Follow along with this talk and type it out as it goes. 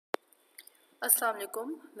Assalamu alaikum.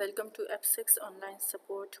 Welcome to F6 online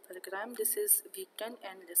support program. This is week 10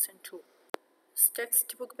 and lesson 2.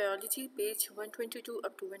 Textbook biology page 122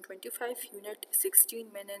 up to 125, unit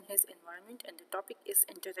 16, man and his environment, and the topic is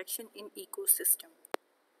interaction in ecosystem.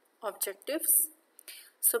 Objectives.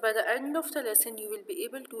 So by the end of the lesson you will be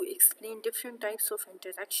able to explain different types of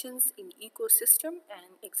interactions in ecosystem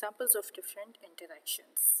and examples of different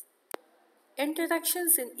interactions.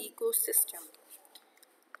 Interactions in ecosystem.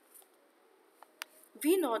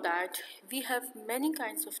 We know that we have many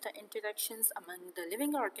kinds of the interactions among the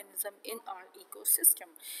living organism in our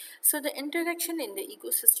ecosystem. So the interaction in the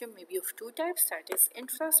ecosystem may be of two types, that is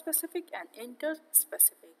intraspecific and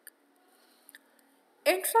interspecific.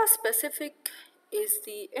 Intraspecific is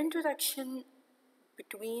the interaction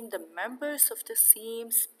between the members of the same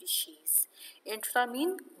species. Intra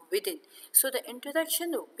mean within. So the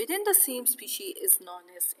interaction within the same species is known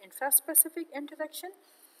as intraspecific interaction,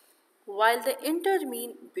 while the inter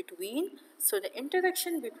mean between. So the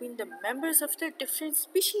interaction between the members of the different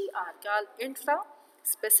species are called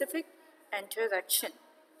intra-specific interaction.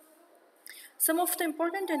 Some of the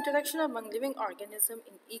important interaction among living organisms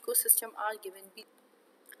in ecosystem are given below.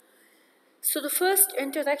 So the first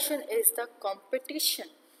interaction is the competition.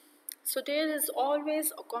 So there is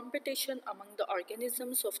always a competition among the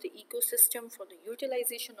organisms of the ecosystem for the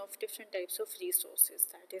utilization of different types of resources,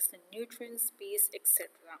 that is the nutrients, space, etc.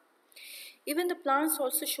 Even the plants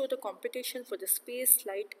also show the competition for the space,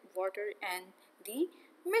 light, water, and the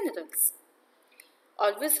minerals.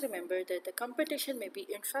 Always remember that the competition may be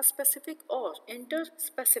intraspecific or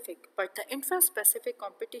interspecific, but the intraspecific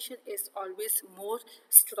competition is always more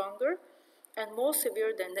stronger and more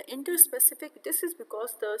severe than the interspecific. This is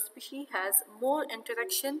because the species has more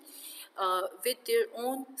interaction with their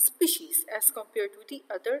own species as compared to the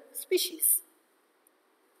other species.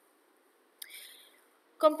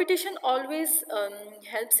 Competition always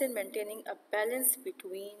helps in maintaining a balance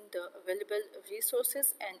between the available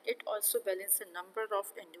resources, and it also balances the number of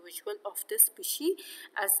individual of the species,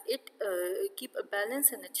 as it keep a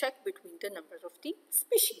balance and a check between the number of the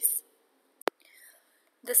species.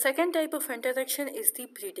 The second type of interaction is the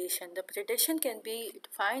predation. The predation can be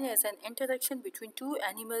defined as an interaction between two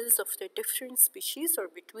animals of the different species or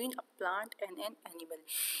between a plant and an animal.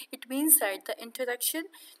 It means that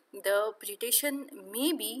the predation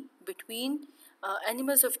may be between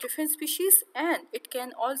animals of different species, and it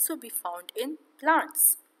can also be found in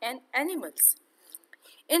plants and animals.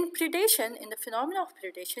 In predation, in the phenomena of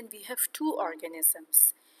predation, we have two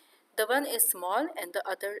organisms. The one is small and the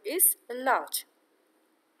other is large.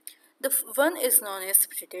 The one is known as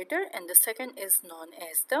predator and the second is known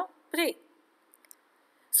as the prey.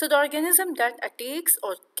 So the organism that attacks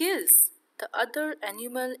or kills the other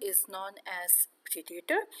animal is known as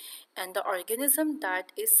predator, and the organism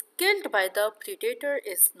that is killed by the predator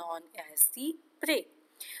is known as the prey.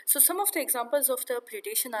 So some of the examples of the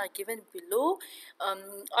predation are given below.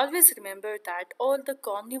 Always remember that all the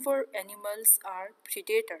carnivore animals are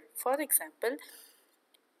predator. For example,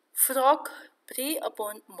 frog prey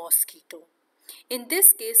upon mosquito. In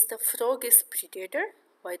this case, the frog is predator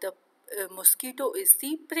while the mosquito is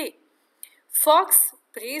the prey. Fox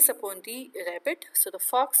preys upon the rabbit, so the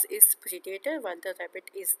fox is predator while the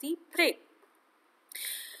rabbit is the prey.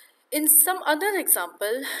 In some other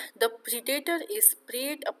example, the predator is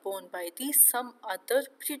preyed upon by the some other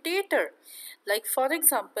predator. Like for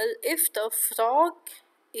example, if the frog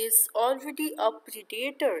is already a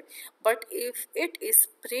predator, but if it is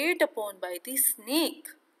preyed upon by the snake,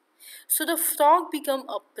 so the frog become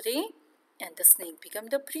a prey and the snake become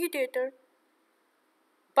the predator.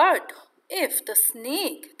 But if the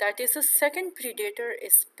snake, that is a second predator,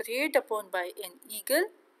 is preyed upon by an eagle,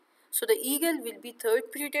 so the eagle will be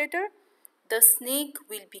third predator, the snake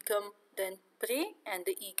will become then prey and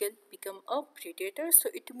the eagle become a predator. So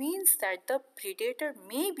it means that the predator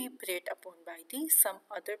may be preyed upon by the some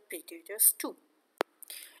other predators too.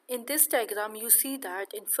 In this diagram you see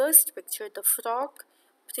that in first picture the frog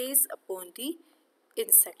preys upon the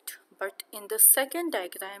insect, but in the second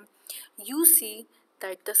diagram you see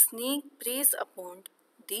that the snake preys upon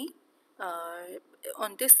the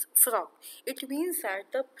on this frog. It means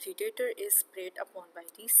that the predator is preyed upon by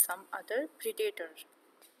the some other predator.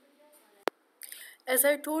 As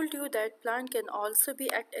I told you that plant can also be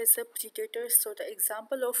act as a predator, so the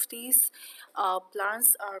example of these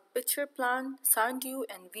plants are pitcher plant, sundew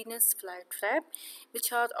and Venus flytrap,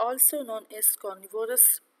 which are also known as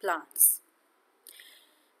carnivorous plants.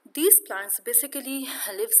 These plants basically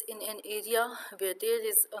lives in an area where there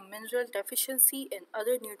is a mineral deficiency and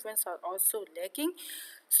other nutrients are also lacking,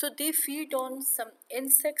 so they feed on some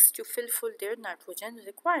insects to fulfill their nitrogen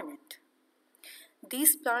requirement.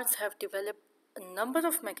 These plants have developed a number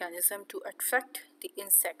of mechanisms to attract the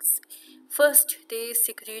insects. First, they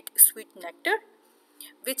secrete sweet nectar,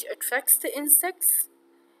 which attracts the insects,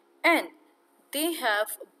 and they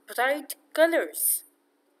have bright colors,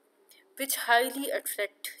 which highly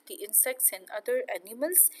attract the insects and other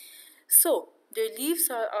animals. So, their leaves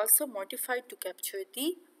are also modified to capture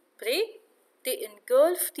the prey. They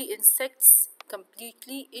engulf the insects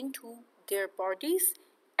completely into their bodies,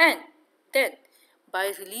 and then,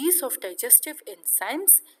 by release of digestive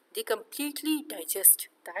enzymes, they completely digest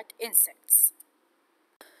that insects.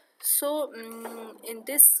 So, in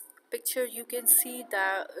this picture, you can see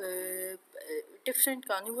the different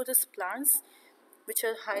carnivorous plants which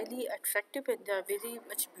are highly attractive and they are very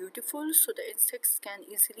much beautiful, so the insects can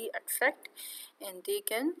easily attract and they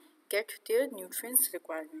can get their nutrients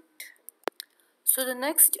requirement. So the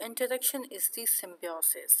next interaction is the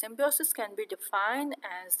symbiosis. Symbiosis can be defined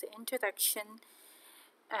as the interaction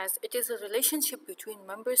as it is a relationship between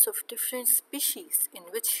members of different species in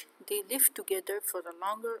which they live together for a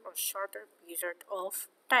longer or shorter period of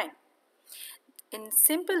time. In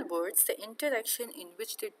simple words, the interaction in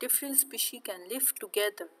which the different species can live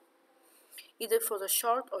together either for a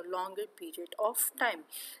short or longer period of time.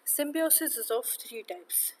 Symbiosis is of three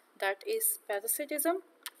types, that is parasitism,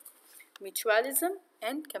 mutualism,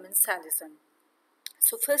 and commensalism.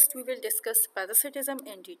 So first we will discuss parasitism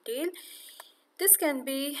in detail. This can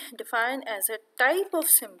be defined as a type of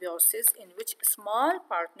symbiosis in which a small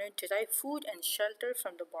partner derives food and shelter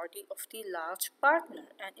from the body of the large partner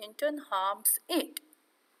and in turn harms it.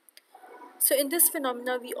 So in this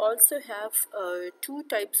phenomena, we also have two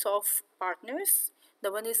types of partners.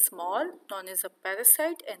 The one is small, known as a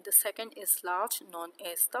parasite, and the second is large, known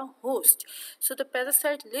as the host. So the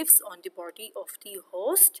parasite lives on the body of the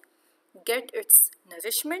host, get its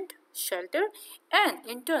nourishment, shelter, and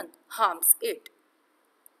in turn harms it.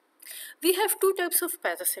 We have two types of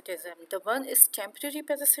parasitism. The one is temporary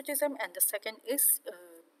parasitism and the second is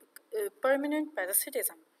permanent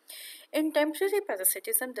parasitism. In temporary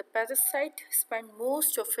parasitism, the parasite spends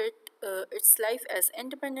most of its life as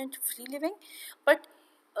independent, free living, but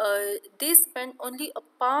they spend only a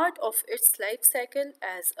part of its life cycle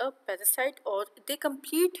as a parasite, or they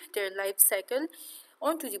complete their life cycle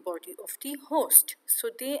onto the body of the host. So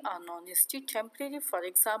they are known as the temporary. For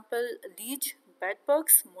example, leech,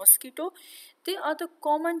 bedbugs, mosquito, they are the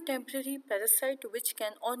common temporary parasite which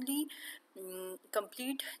can only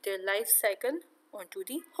complete their life cycle onto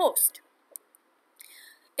the host.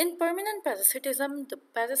 In permanent parasitism, the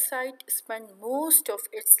parasite spends most of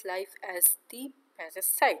its life as the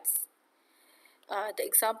parasites. The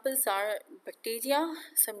examples are bacteria,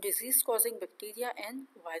 some disease-causing bacteria, and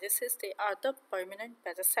viruses. They are the permanent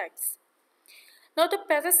parasites. Now, the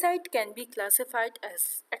parasite can be classified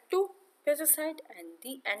as ectoparasite and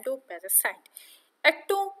the endoparasite.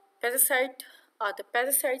 Ectoparasite are the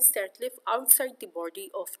parasites that live outside the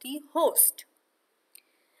body of the host,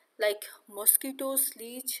 like mosquitoes,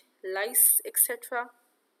 leech, lice, etc.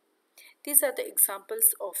 These are the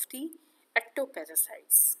examples of the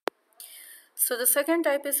ectoparasites. So the second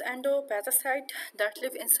type is endoparasite that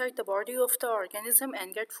live inside the body of the organism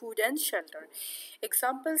and get food and shelter.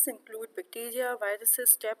 Examples include bacteria,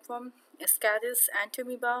 viruses, tapeworm, ascaris,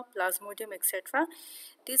 entamoeba, plasmodium, etc.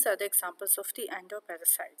 These are the examples of the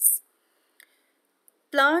endoparasites.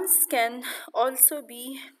 Plants can also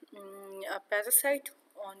be a parasite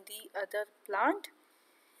on the other plant.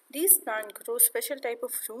 These plants grow special type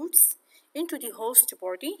of roots into the host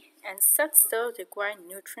body and sucks the required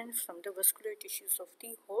nutrients from the vascular tissues of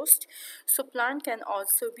the host. So plant can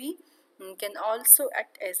also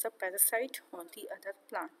act as a parasite on the other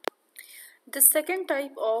plant. The second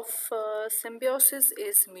type of symbiosis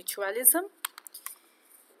is mutualism.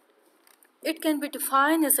 It can be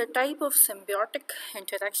defined as a type of symbiotic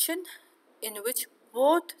interaction in which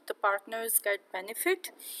both the partners get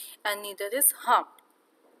benefit and neither is harmed.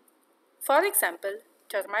 For example,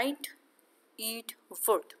 termite eat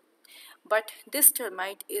wood, but this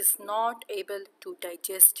termite is not able to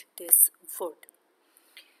digest this wood.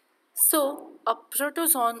 So, a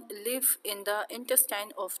protozoan live in the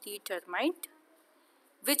intestine of the termite,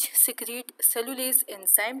 which secrete cellulase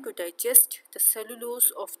enzyme to digest the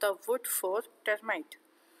cellulose of the wood for termite.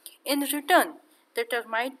 In return, the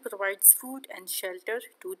termite provides food and shelter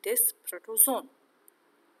to this protozoan.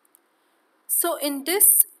 So in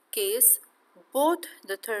this case, both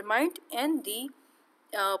the termite and the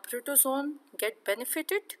protozoan get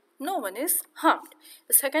benefited, no one is harmed.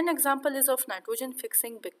 The second example is of nitrogen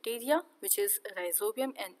fixing bacteria, which is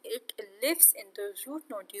rhizobium, and it lives in the root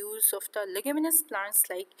nodules of the leguminous plants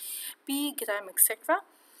like pea, gram, etc.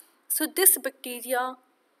 So this bacteria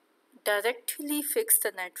directly fix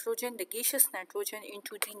the nitrogen, the gaseous nitrogen,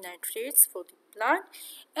 into the nitrates for the plant,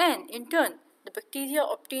 and in turn the bacteria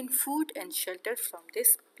obtain food and shelter from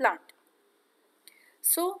this plant.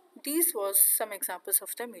 So these was some examples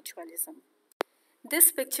of the mutualism.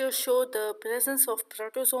 This picture shows the presence of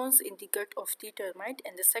protozoans in the gut of the termite,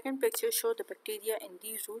 and the second picture shows the bacteria in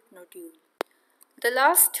the root nodule. The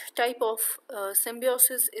last type of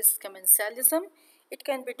symbiosis is commensalism. It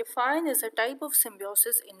can be defined as a type of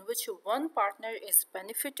symbiosis in which one partner is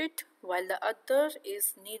benefited while the other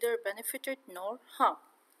is neither benefited nor harmed.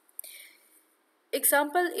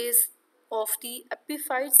 Example is of the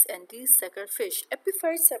epiphytes and the suckerfish.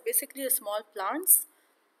 Epiphytes are basically small plants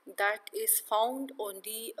that is found on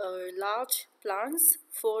the large plants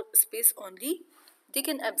for space only. They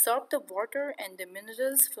can absorb the water and the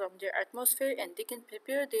minerals from their atmosphere, and they can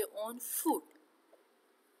prepare their own food.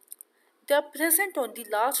 They are present on the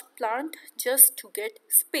large plant just to get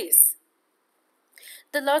space.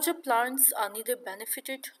 The larger plants are neither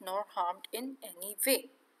benefited nor harmed in any way.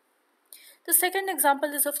 The second example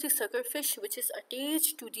is of the suckerfish, which is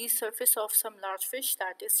attached to the surface of some large fish,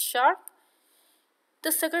 that is shark. The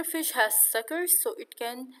suckerfish has suckers, so it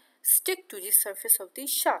can stick to the surface of the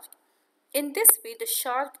shark. In this way, the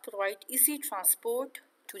shark provides easy transport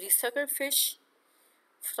to the suckerfish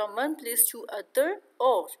from one place to other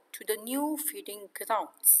or to the new feeding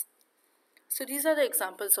grounds. So these are the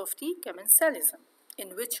examples of the commensalism,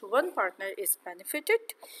 in which one partner is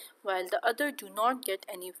benefited while the other do not get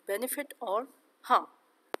any benefit or harm.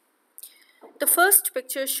 The first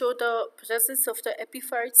picture shows the presence of the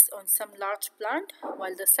epiphytes on some large plant,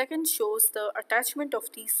 while the second shows the attachment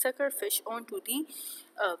of the suckerfish onto the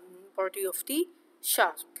body of the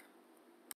shark.